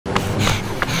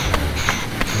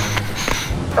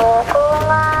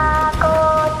무궁화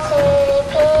꽃이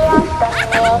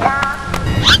피었습니다.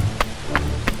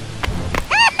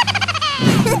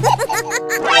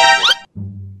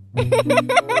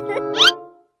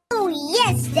 Oh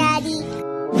yes, Daddy.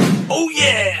 Oh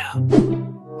yeah!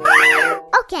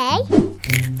 Okay.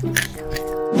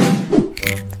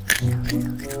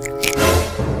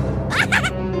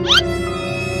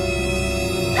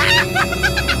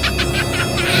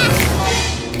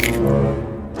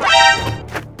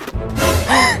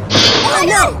 Oh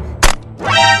no!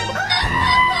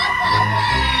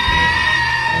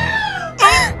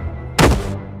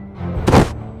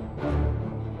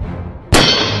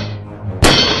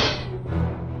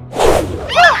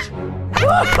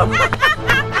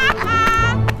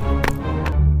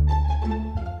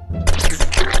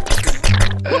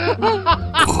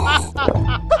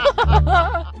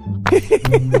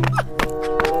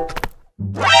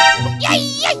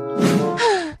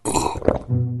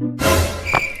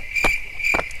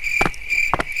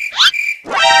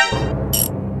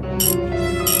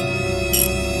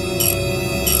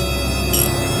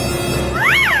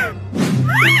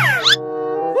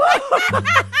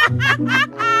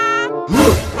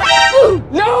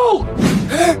 No!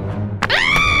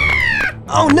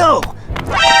 Oh no!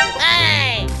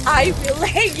 Hey! I will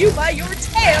hang you by your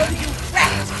tail, you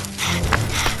rat!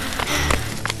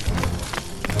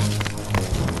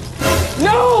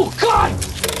 No! God!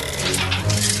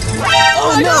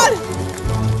 Oh my God!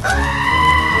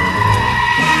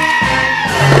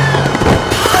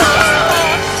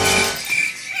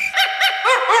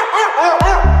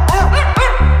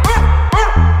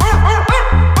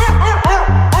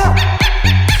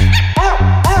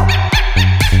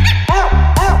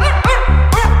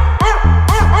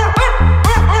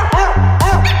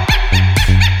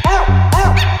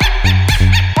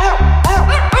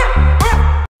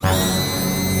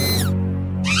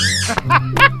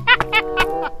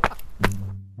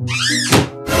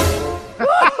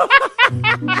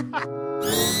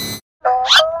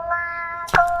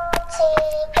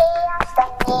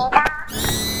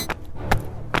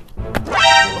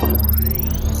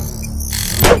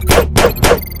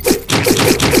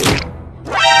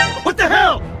 What the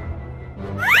hell?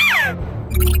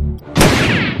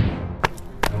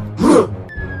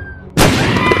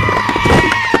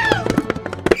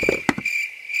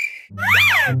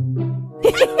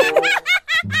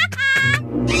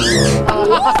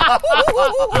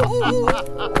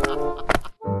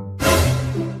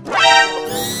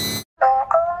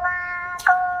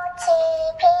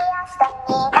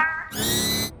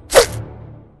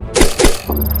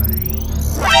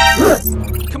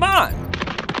 Come on!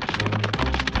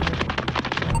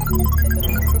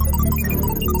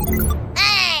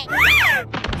 Hey!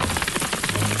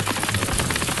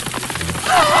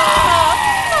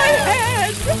 My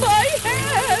head! My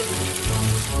head!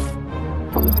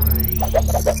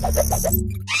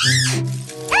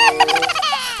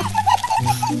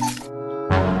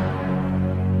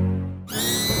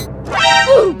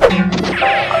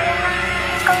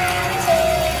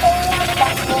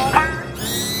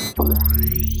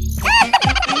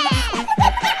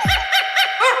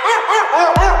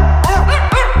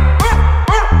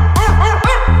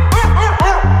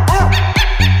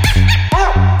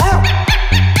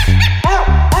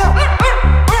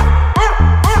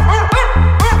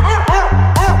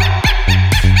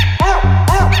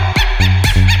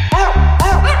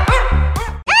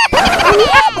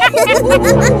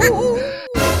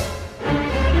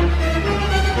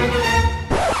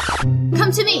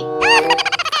 Come to me.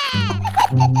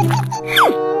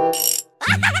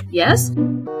 Yes?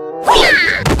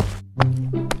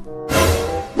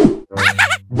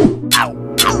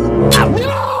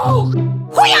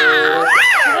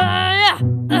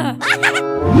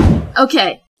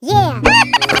 Okay. Yeah.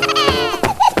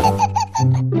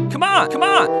 Come on! Come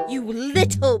on! You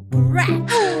little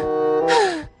brat!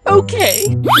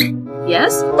 Okay.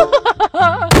 Yes?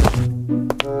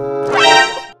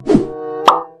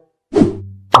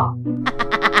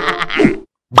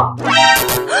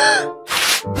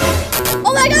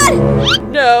 Oh my God!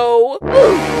 No!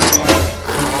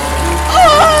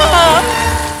 Ah!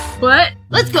 What?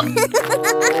 Let's go.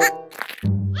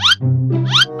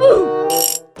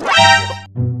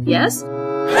 Yes?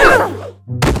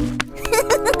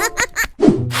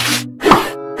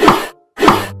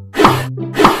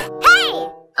 Hey!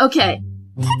 Okay.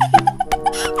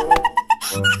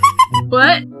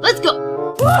 What? Let's go.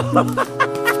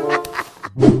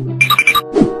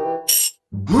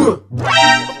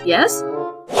 Yes?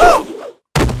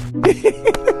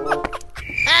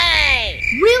 Hey!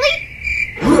 Really?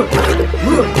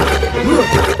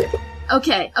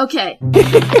 Okay. Come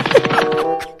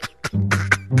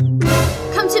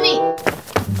to me.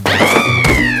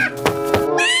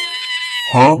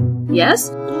 Huh? Yes?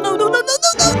 No!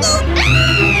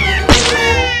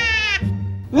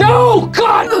 No!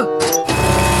 God!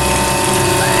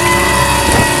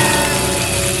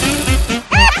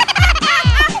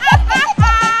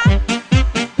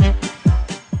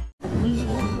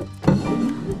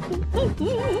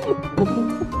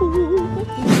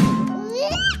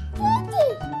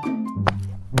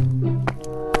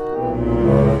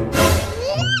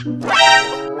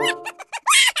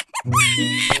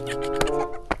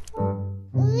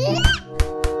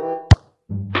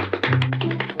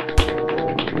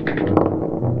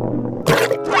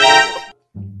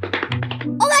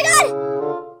 Oh my god!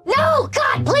 No!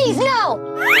 God, please, no!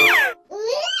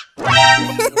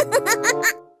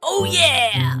 Oh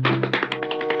yeah!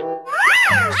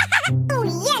 Oh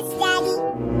yes, Daddy!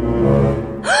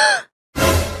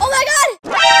 Oh my god!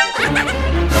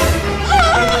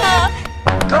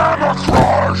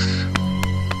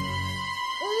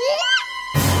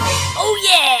 Oh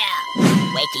yeah!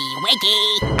 Wakey!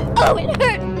 Oh, it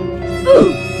hurt!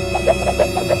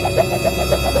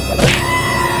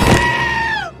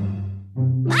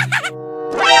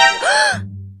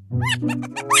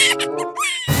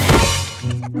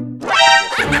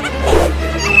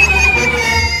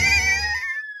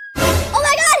 Oh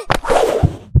my god!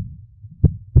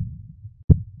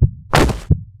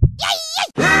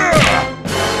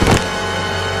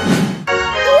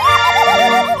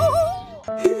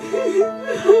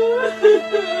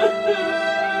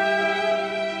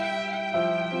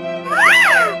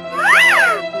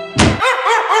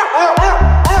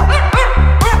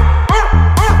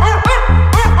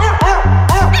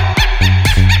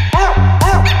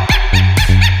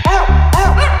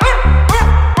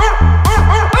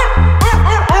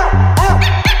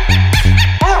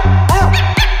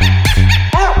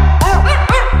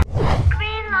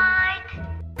 Green light.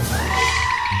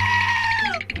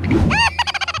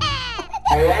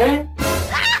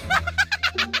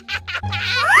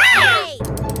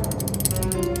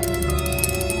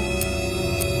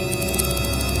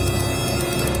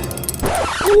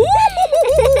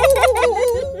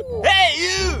 Hey,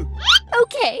 you!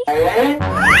 Okay. Hey, you!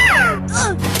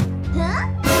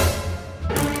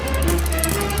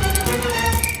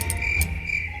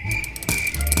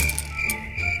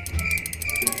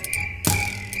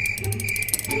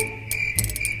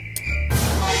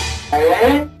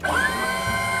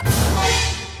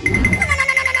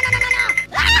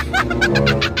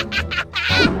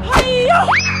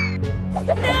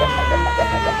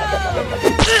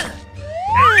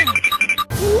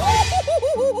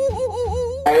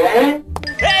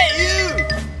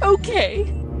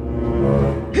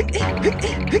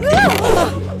 Okay.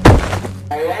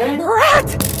 Brat!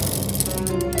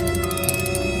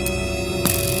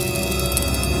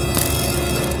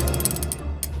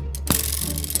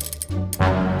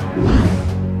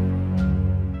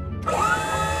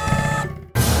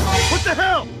 What the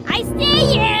hell? I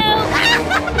see you!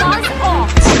 Buzz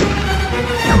off!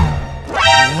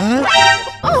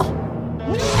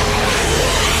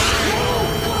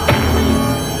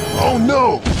 Oh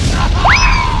no!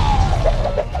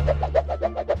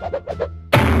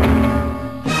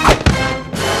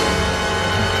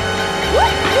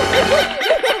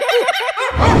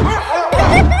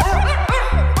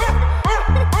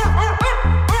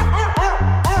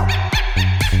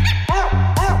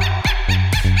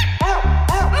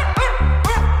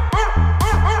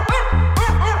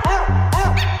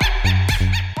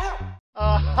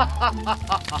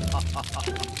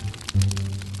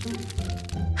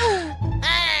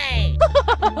 Hey!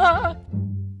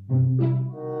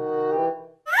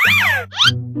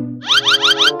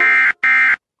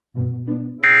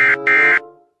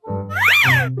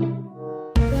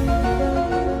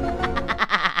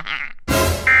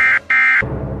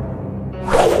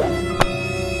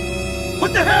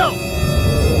 What the hell?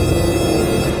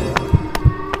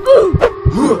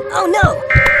 Oh no!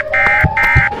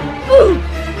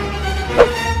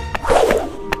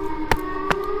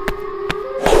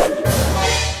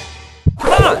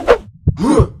 Come on!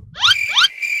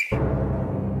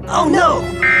 Oh no!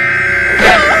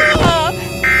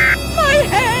 My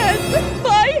head!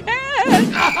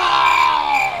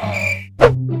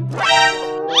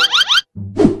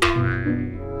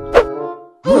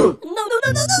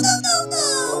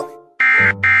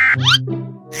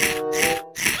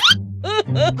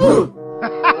 No!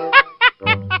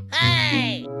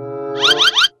 Hey!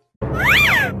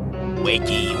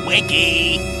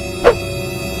 Wakey!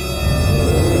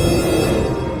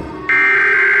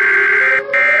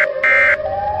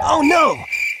 Oh no!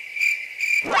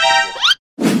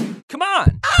 Come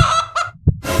on!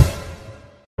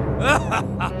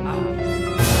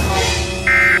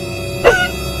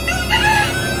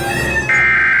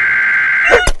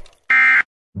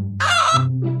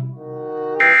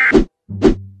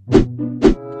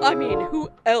 I mean, who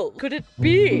else could it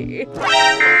be?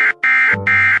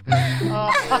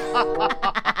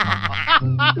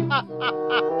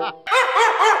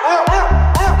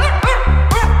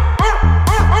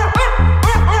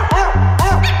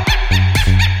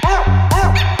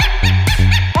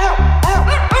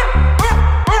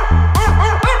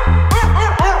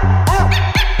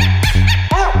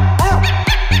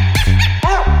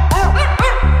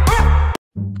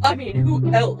 I mean,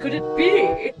 who else could it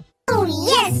be? Oh,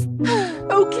 yes!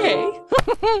 Okay.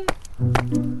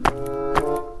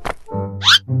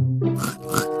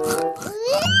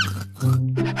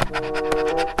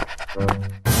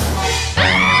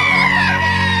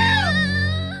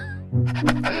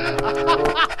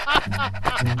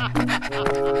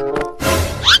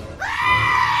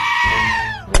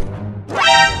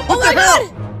 What the hell?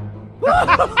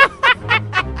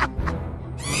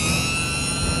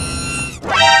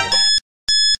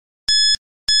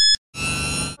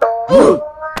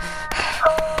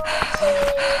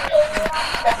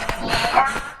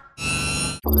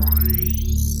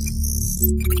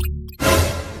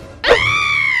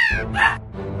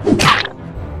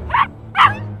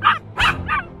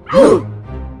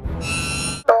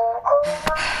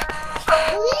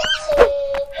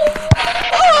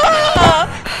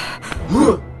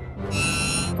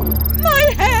 My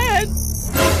head!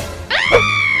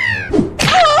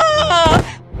 Ah!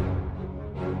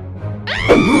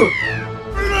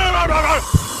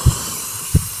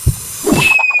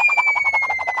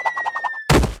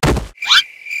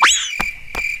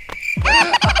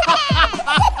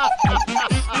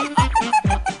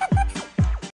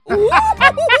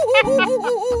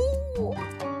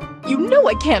 You know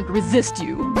I can't resist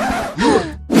you.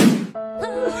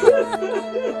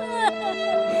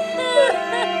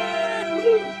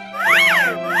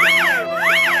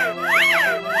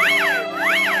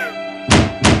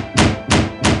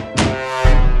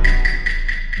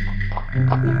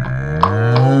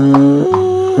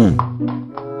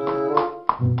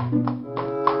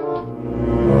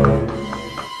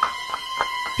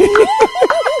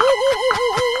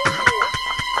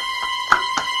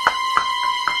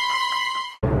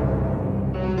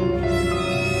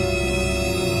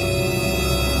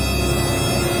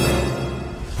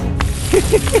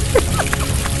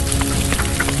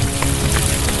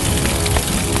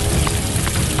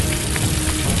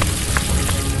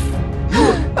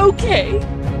 Okay,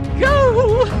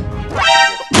 go!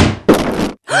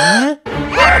 Huh?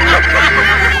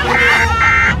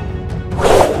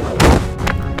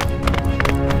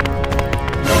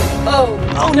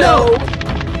 Oh no!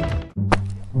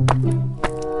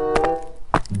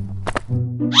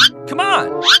 Come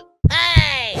on!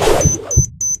 Hey!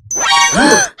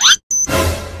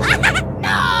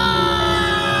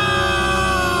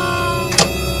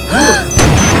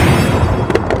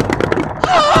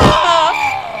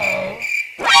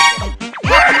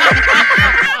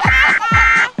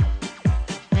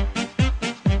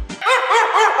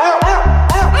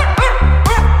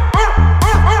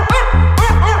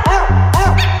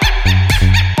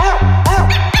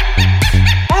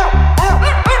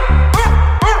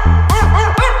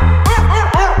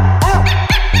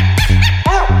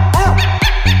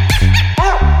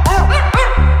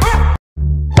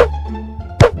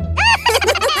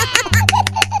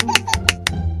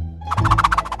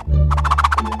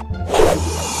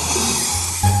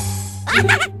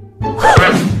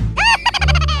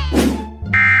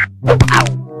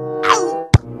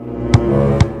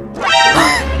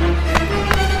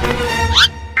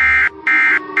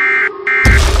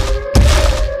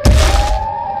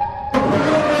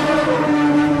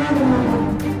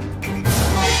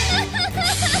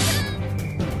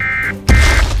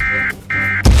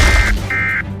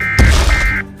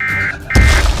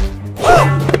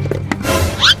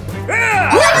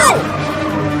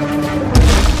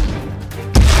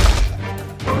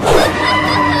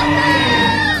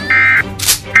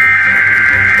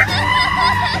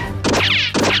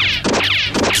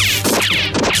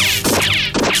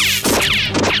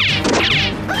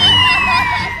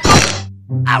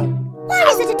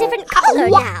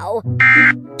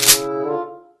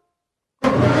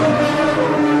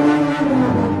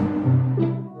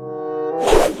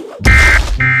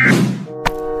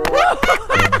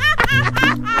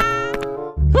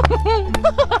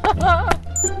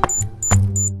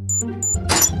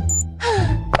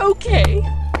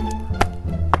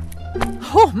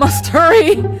 Oh, must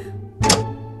hurry.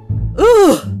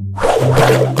 Ugh.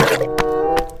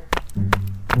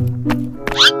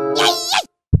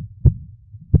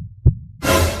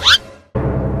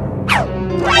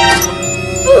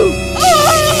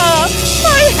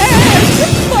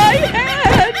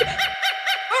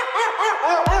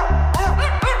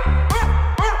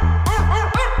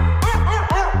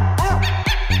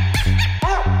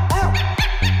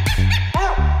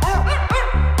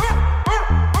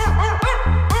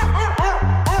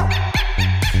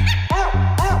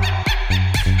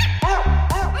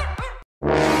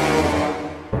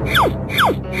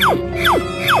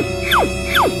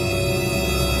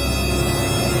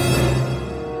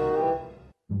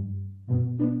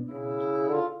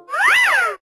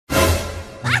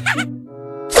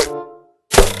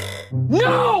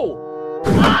 No!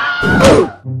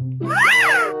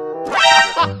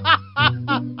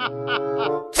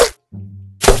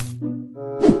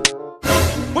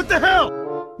 What the hell?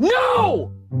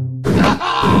 No!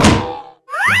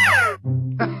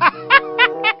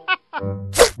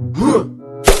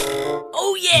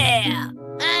 Oh yeah!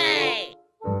 Hey!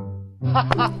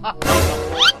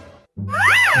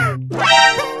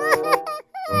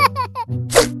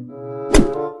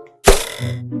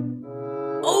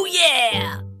 Oh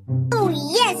yeah! Oh,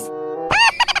 yes!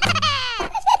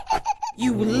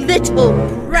 You little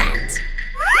brat!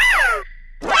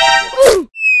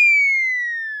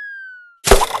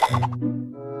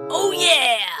 Oh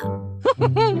yeah!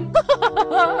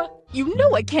 You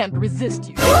know I can't resist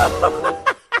you.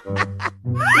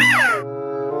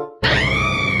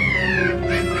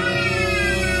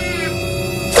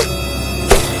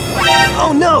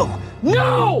 Oh no!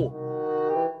 No!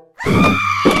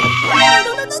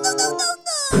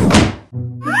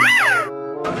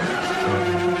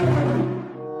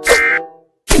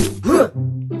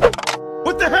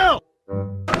 What the hell?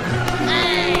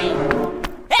 Hey!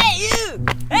 Hey you!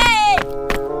 Hey!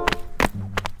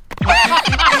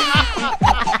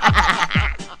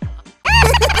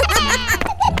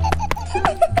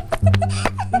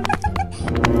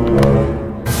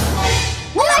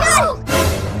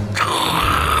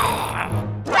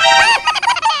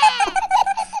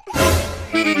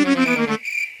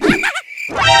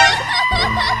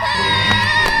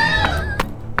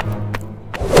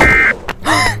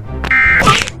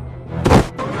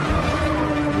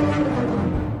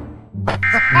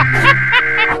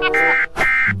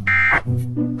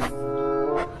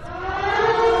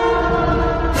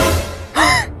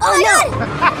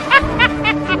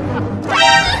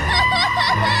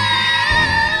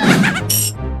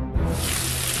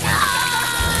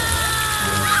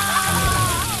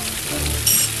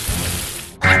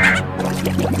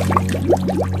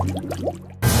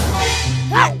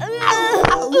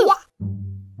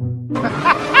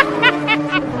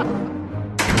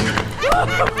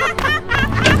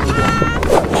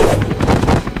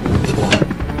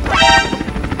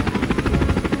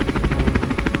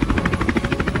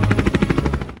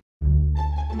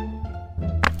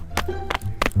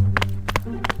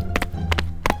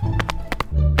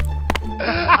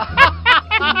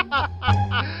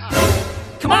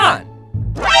 Come on!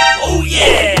 Oh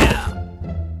yeah!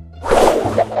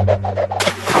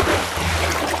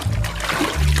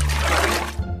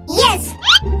 Yes!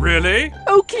 Really?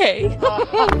 Okay.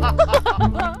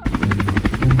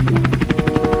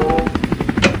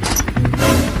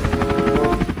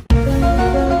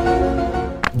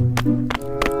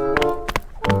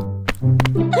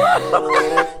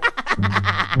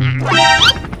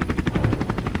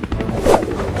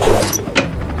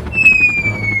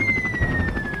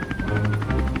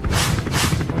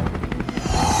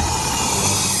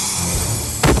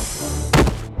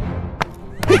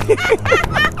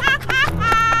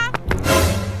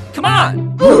 Come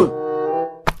on!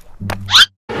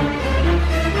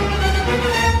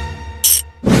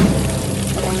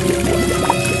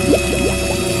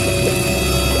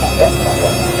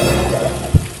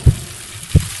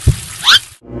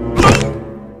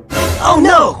 Oh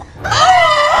no!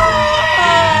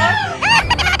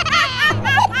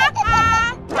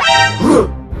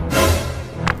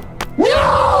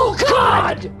 No!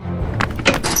 God!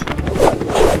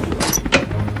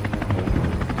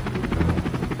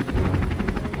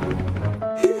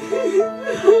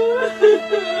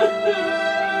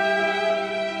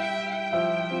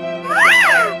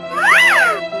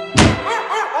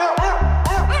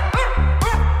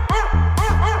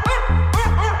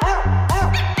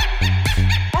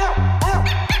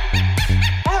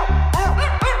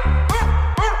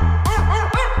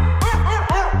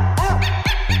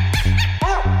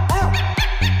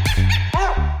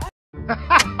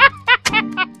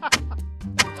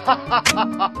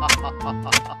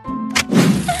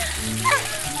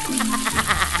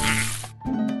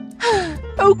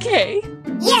 Okay.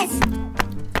 Yes!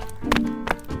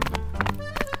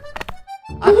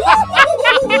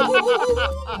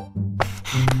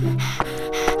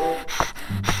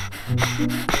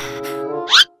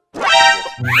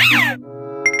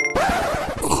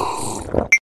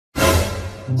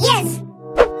 Yes!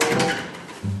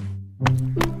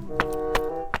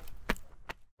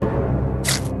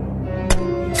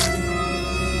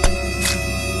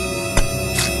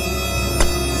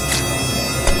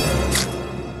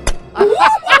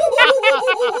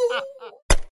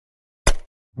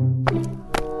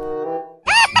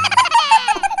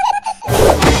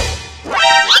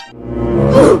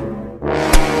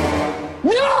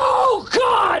 No,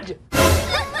 God!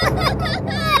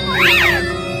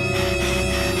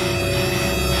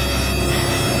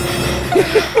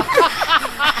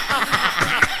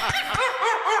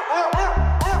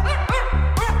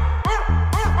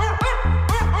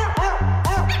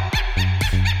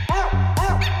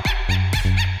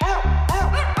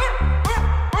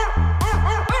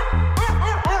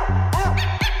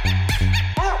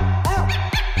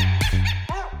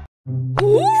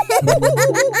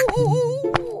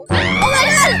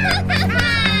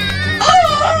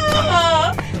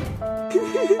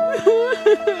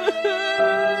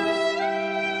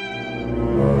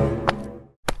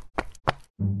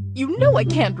 You know I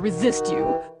can't resist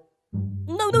you.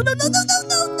 No, no, no, no, no, no,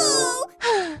 no, no!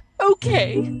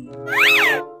 Okay.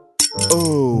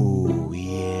 Oh,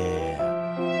 yeah.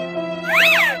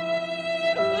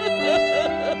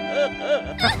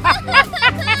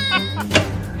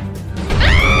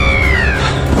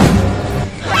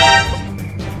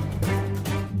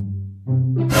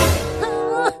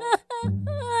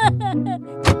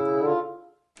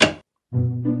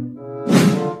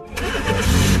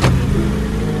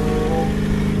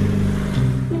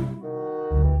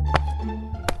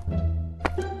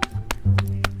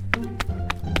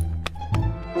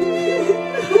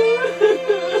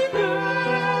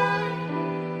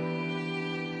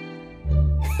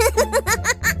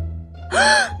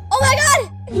 Oh my god!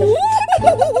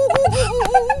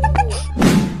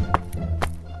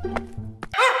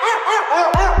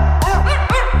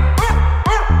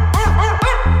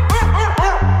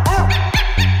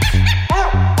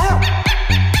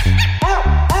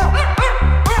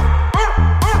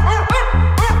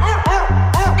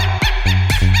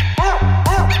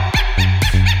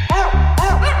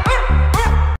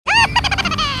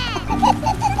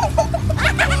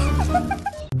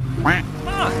 Come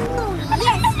on!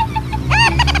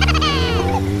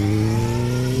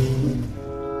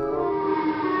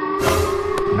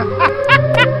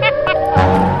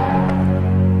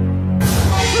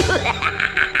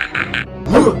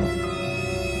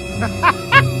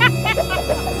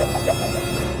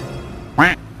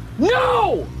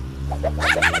 No!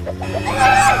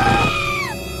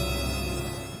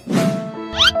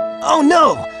 Oh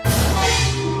no!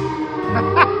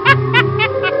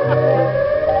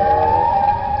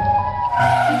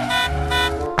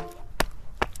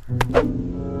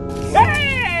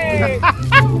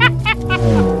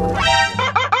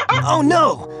 Oh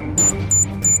no!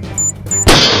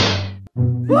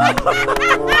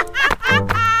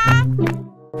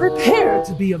 Prepare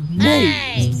to be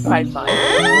amazed by my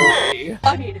beauty.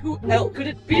 I mean, who else could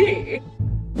it be?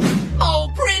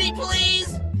 Oh, pretty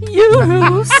please!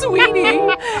 You, sweetie,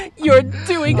 you're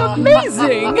doing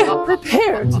amazing.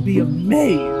 Prepare to be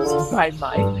amazed by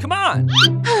my... Come on!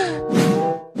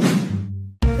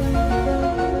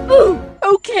 Ooh,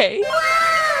 okay.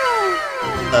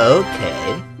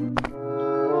 Okay.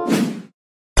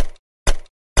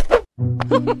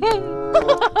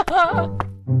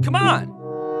 Come on!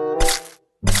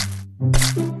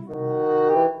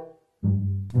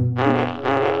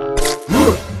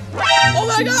 Oh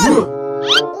my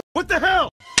god! What the hell?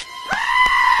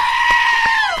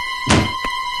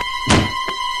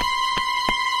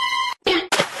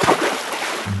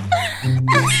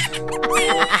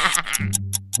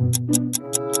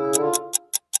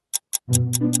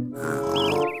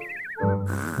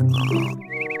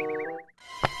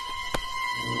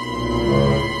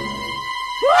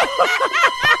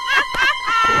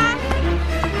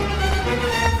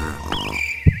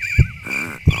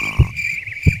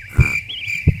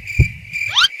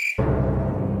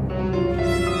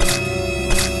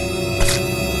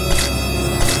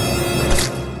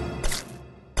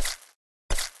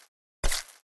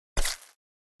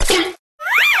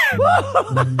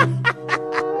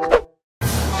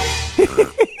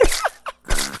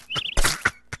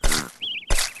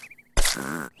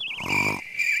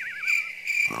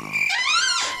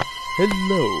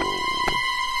 Hello.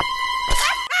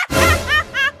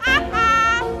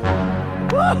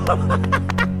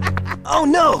 Oh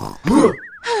no!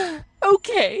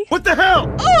 Okay. What the hell?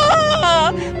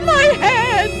 Ah! My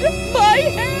head! My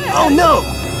head! Oh no!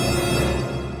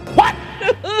 What?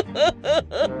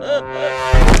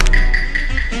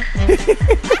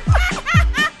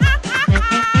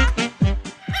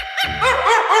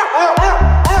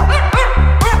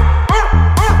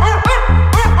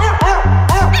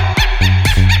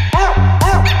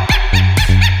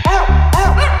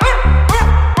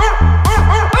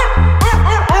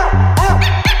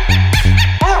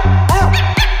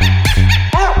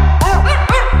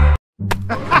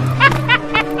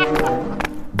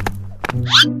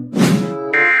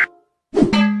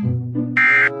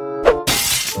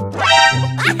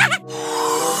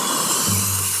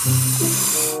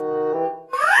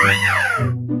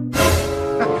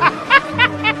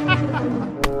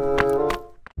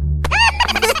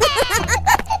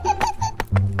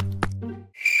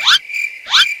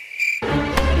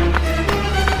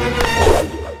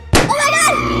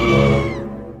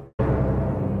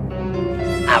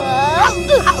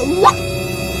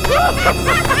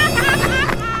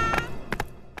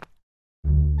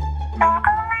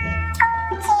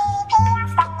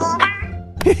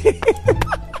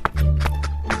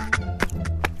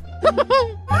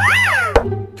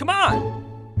 Come on!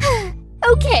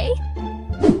 Okay.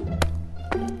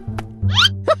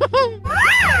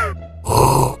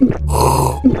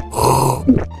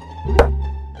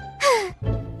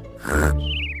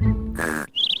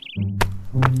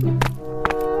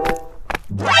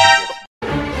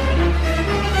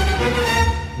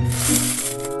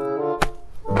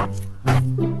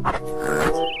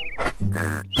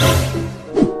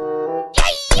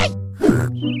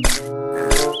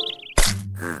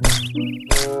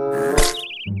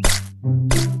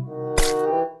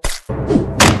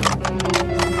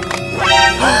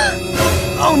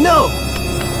 Oh no!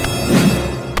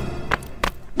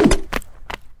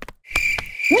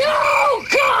 No,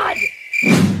 God! Oh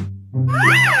my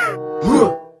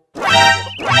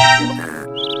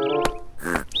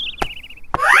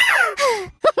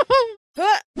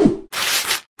god!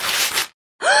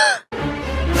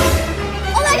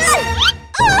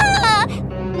 Ah!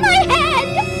 My head!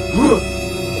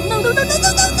 No, no, no, no, no, no,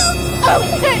 no!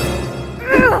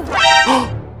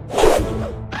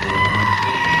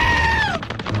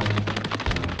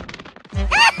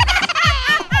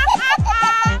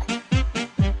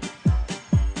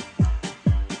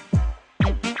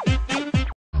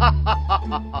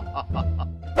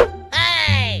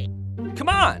 Hey! Come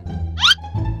on!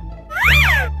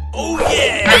 Oh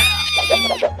yeah!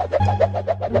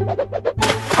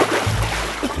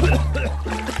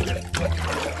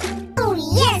 Oh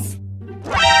yes!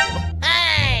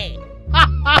 Hey!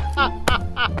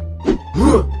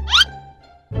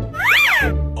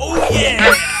 Oh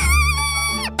yeah!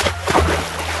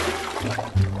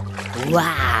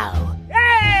 Wow!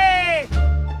 Hey!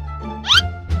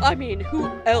 I mean, who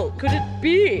else could it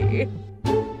be?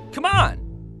 Come on!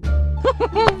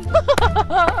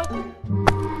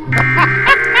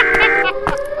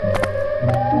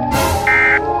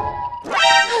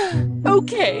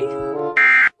 Okay.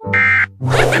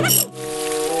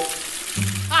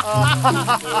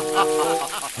 Huh?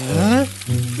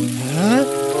 Huh?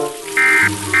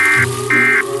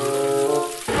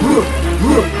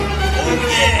 Oh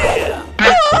yeah!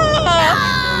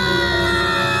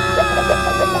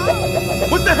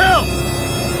 What the hell?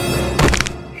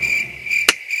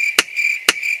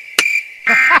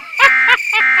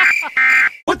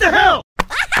 What the hell?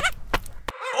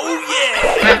 Oh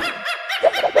yeah!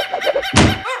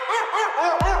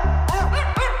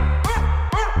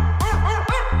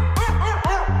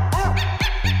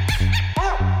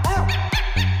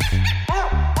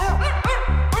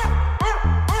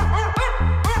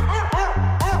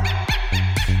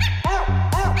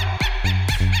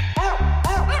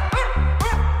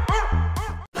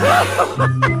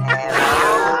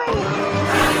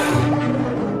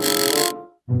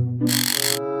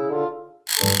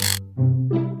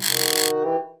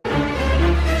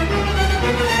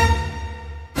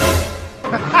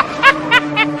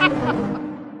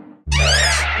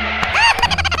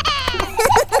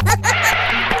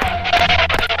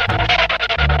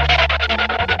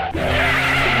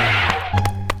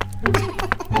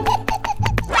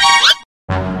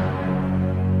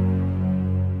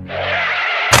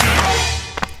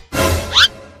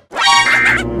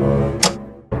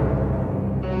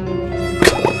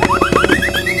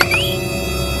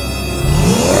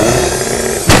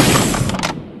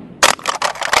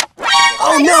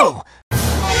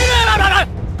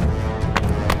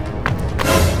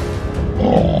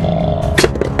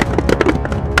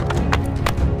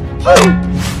 Oh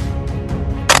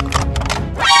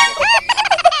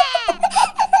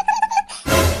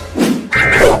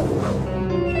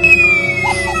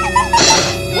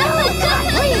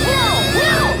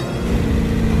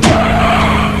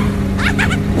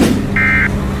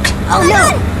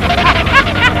no!